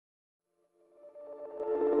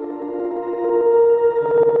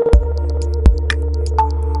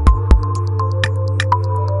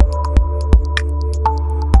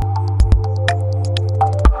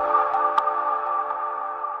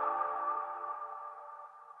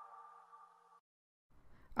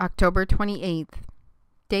October 28th,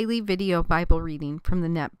 Daily Video Bible Reading from the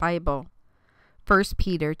Net Bible, 1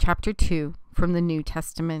 Peter chapter 2 from the New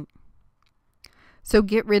Testament. So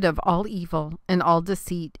get rid of all evil and all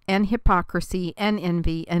deceit and hypocrisy and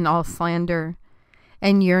envy and all slander,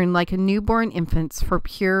 and yearn like a newborn infant's for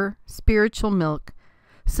pure spiritual milk,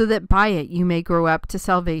 so that by it you may grow up to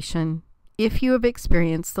salvation, if you have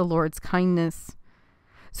experienced the Lord's kindness.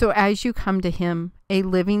 So as you come to him, a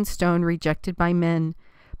living stone rejected by men,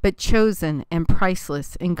 but chosen and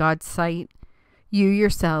priceless in God's sight, you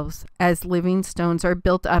yourselves, as living stones, are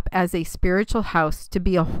built up as a spiritual house to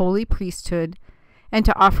be a holy priesthood and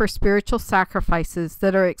to offer spiritual sacrifices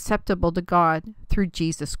that are acceptable to God through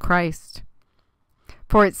Jesus Christ.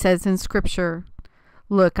 For it says in Scripture,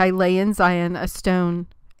 "Look, I lay in Zion a stone,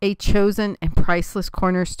 a chosen and priceless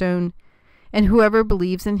cornerstone, and whoever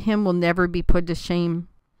believes in him will never be put to shame."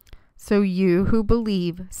 So you who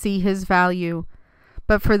believe see his value.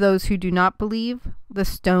 But for those who do not believe, the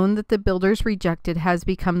stone that the builders rejected has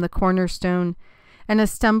become the cornerstone, and a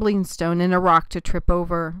stumbling stone and a rock to trip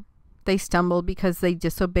over. They stumble because they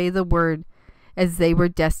disobey the word, as they were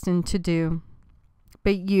destined to do.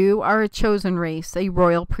 But you are a chosen race, a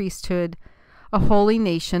royal priesthood, a holy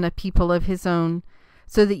nation, a people of his own,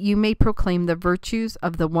 so that you may proclaim the virtues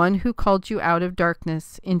of the one who called you out of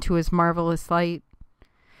darkness into his marvelous light.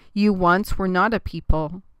 You once were not a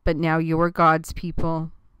people, but now you are God's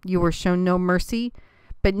people. You were shown no mercy,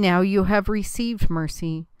 but now you have received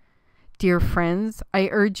mercy. Dear friends, I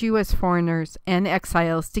urge you as foreigners and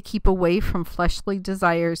exiles to keep away from fleshly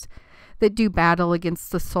desires that do battle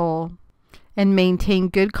against the soul, and maintain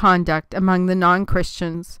good conduct among the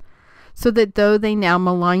non-Christians, so that though they now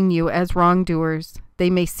malign you as wrongdoers, they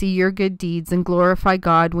may see your good deeds and glorify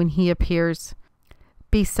God when he appears.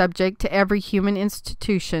 Be subject to every human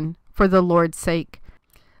institution for the Lord's sake,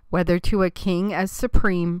 whether to a king as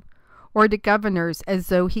supreme, or to governors as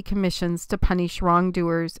though he commissions to punish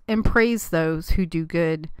wrongdoers and praise those who do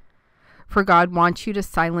good. For God wants you to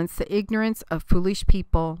silence the ignorance of foolish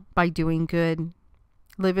people by doing good.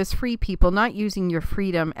 Live as free people, not using your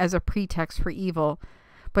freedom as a pretext for evil,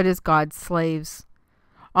 but as God's slaves.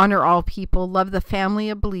 Honor all people, love the family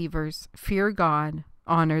of believers, fear God,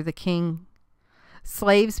 honor the king.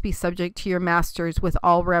 Slaves, be subject to your masters with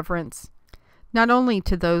all reverence, not only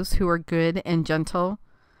to those who are good and gentle,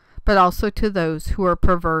 but also to those who are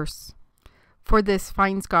perverse. For this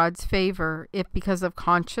finds God's favor, if because of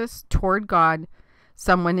conscience toward God,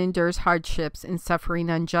 someone endures hardships and suffering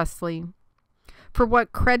unjustly. For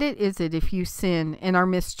what credit is it if you sin and are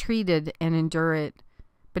mistreated and endure it?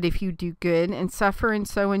 But if you do good and suffer and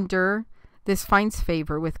so endure, this finds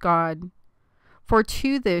favor with God. For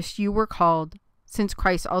to this you were called, since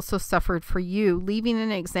Christ also suffered for you, leaving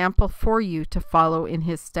an example for you to follow in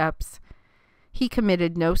his steps. He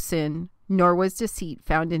committed no sin, nor was deceit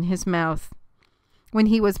found in his mouth. When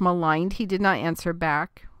he was maligned, he did not answer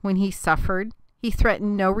back. When he suffered, he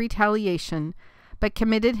threatened no retaliation, but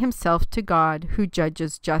committed himself to God, who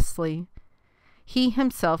judges justly. He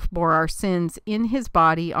himself bore our sins in his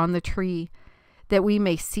body on the tree, that we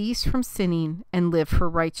may cease from sinning and live for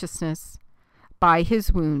righteousness. By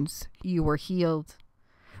his wounds you were healed.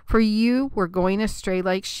 For you were going astray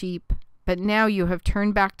like sheep, but now you have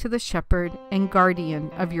turned back to the shepherd and guardian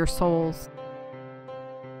of your souls.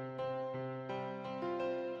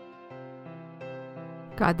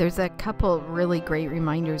 God, there's a couple really great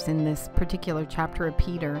reminders in this particular chapter of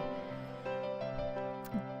Peter.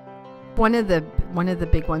 One of the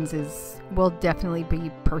big ones is, will definitely be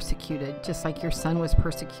persecuted, just like your son was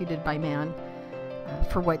persecuted by man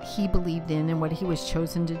for what he believed in and what he was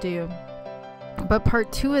chosen to do. But part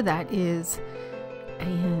 2 of that is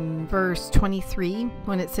in verse 23,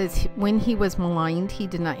 when it says, when he was maligned, he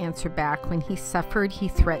did not answer back. When he suffered, he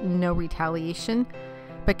threatened no retaliation,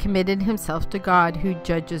 but committed himself to God, who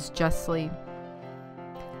judges justly.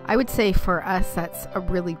 I would say for us, that's a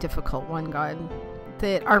really difficult one, God.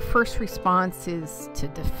 That our first response is to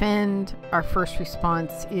defend. Our first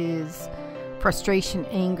response is frustration,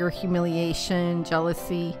 anger, humiliation,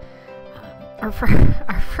 jealousy. Our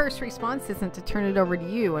first response isn't to turn it over to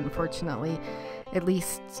you, unfortunately. At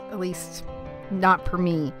least not for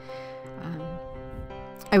me.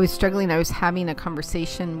 I was struggling. I was having a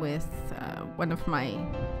conversation with one of my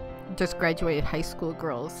just graduated high school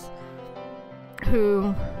girls,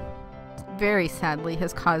 who very sadly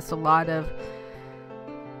has caused a lot of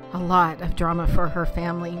drama for her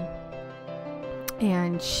family.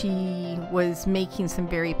 And she was making some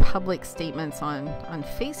very public statements on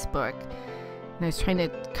Facebook. And I was trying to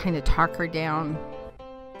kind of talk her down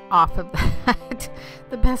off of that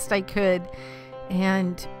the best I could.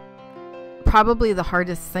 And probably the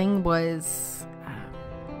hardest thing was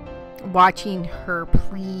watching her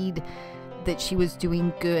plead that she was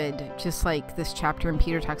doing good, just like this chapter in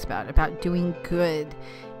Peter talks about doing good,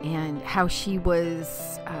 and how she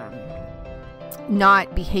was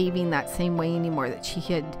not behaving that same way anymore, that she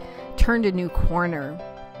had turned a new corner.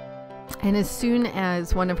 And as soon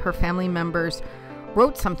as one of her family members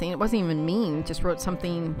wrote something, it wasn't even mean, just wrote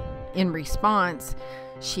something in response,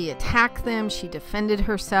 she attacked them, she defended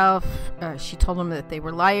herself, she told them that they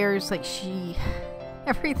were liars. Like,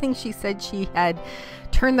 everything she said she had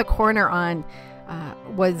turned the corner on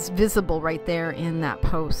was visible right there in that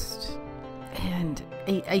post. And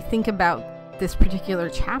I think about this particular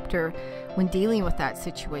chapter when dealing with that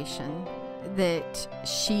situation, that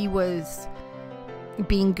she was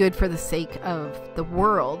being good for the sake of the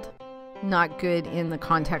world, not good in the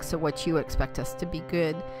context of what you expect us to be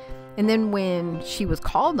good. And then when she was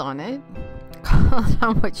called on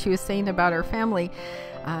what she was saying about her family,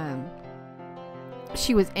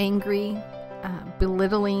 she was angry,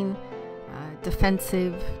 belittling,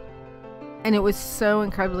 defensive, and it was so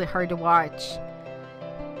incredibly hard to watch,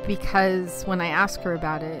 because when I asked her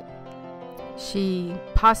about it, she,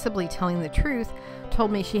 possibly telling the truth,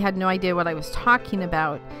 told me she had no idea what I was talking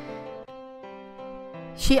about.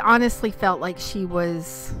 She honestly felt like she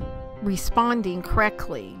was responding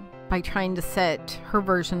correctly by trying to set her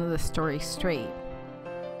version of the story straight.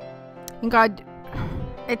 And God,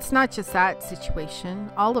 it's not just that situation.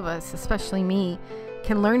 All of us, especially me,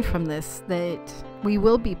 can learn from this that we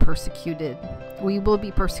will be persecuted. We will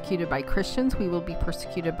be persecuted by Christians. We will be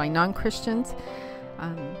persecuted by non-Christians.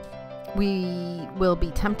 We will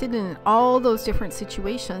be tempted. And in all those different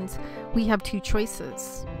situations, we have two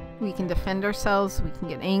choices. We can defend ourselves. We can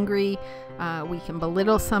get angry. We can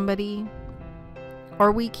belittle somebody.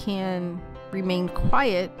 Or we can remain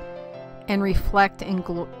quiet and reflect in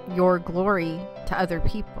your glory to other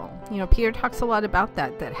people. You know, Peter talks a lot about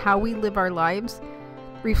that how we live our lives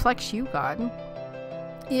reflects you, God.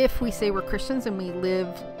 If we say we're Christians and we live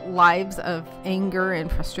lives of anger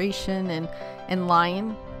and frustration and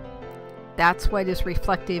lying, that's what is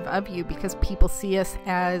reflective of you, because people see us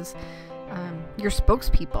as your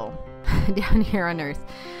spokespeople down here on earth.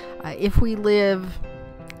 If we live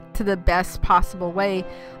to the best possible way,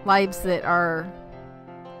 lives that are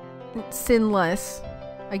sinless,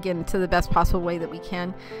 again, to the best possible way that we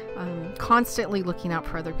can, constantly looking out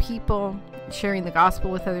for other people, sharing the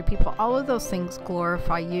gospel with other people, all of those things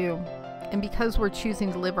glorify you. And because we're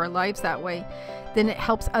choosing to live our lives that way, then it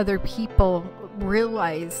helps other people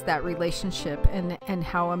realize that relationship and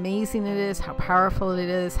how amazing it is, how powerful it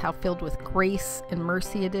is, how filled with grace and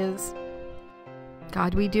mercy it is.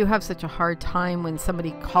 God, we do have such a hard time when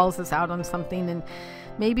somebody calls us out on something, and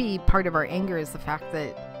maybe part of our anger is the fact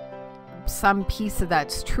that some piece of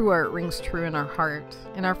that's true, or it rings true in our heart,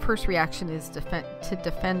 and our first reaction is to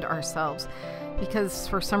defend ourselves, because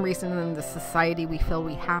for some reason in the society we feel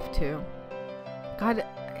we have to. God,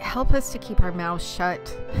 help us to keep our mouths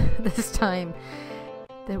shut this time,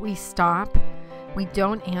 that we stop, we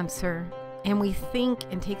don't answer, and we think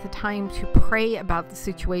and take the time to pray about the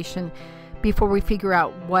situation before we figure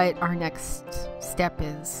out what our next step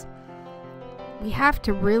is. We have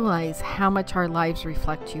to realize how much our lives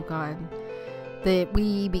reflect you, God, that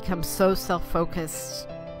we become so self-focused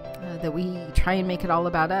that we try and make it all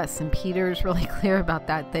about us. And Peter's really clear about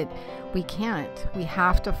that we can't. We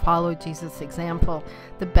have to follow Jesus' example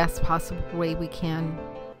the best possible way we can.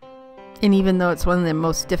 And even though it's one of the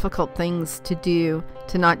most difficult things to do,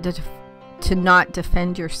 to not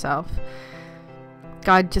defend yourself,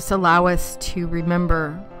 God, just allow us to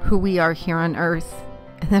remember who we are here on earth,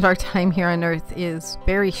 and that our time here on earth is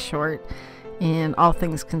very short in all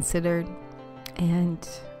things considered. And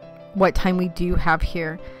what time we do have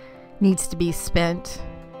here needs to be spent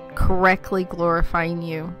correctly glorifying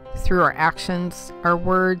you through our actions, our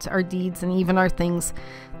words, our deeds, and even our things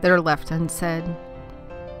that are left unsaid.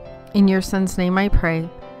 In your Son's name I pray.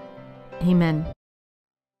 Amen.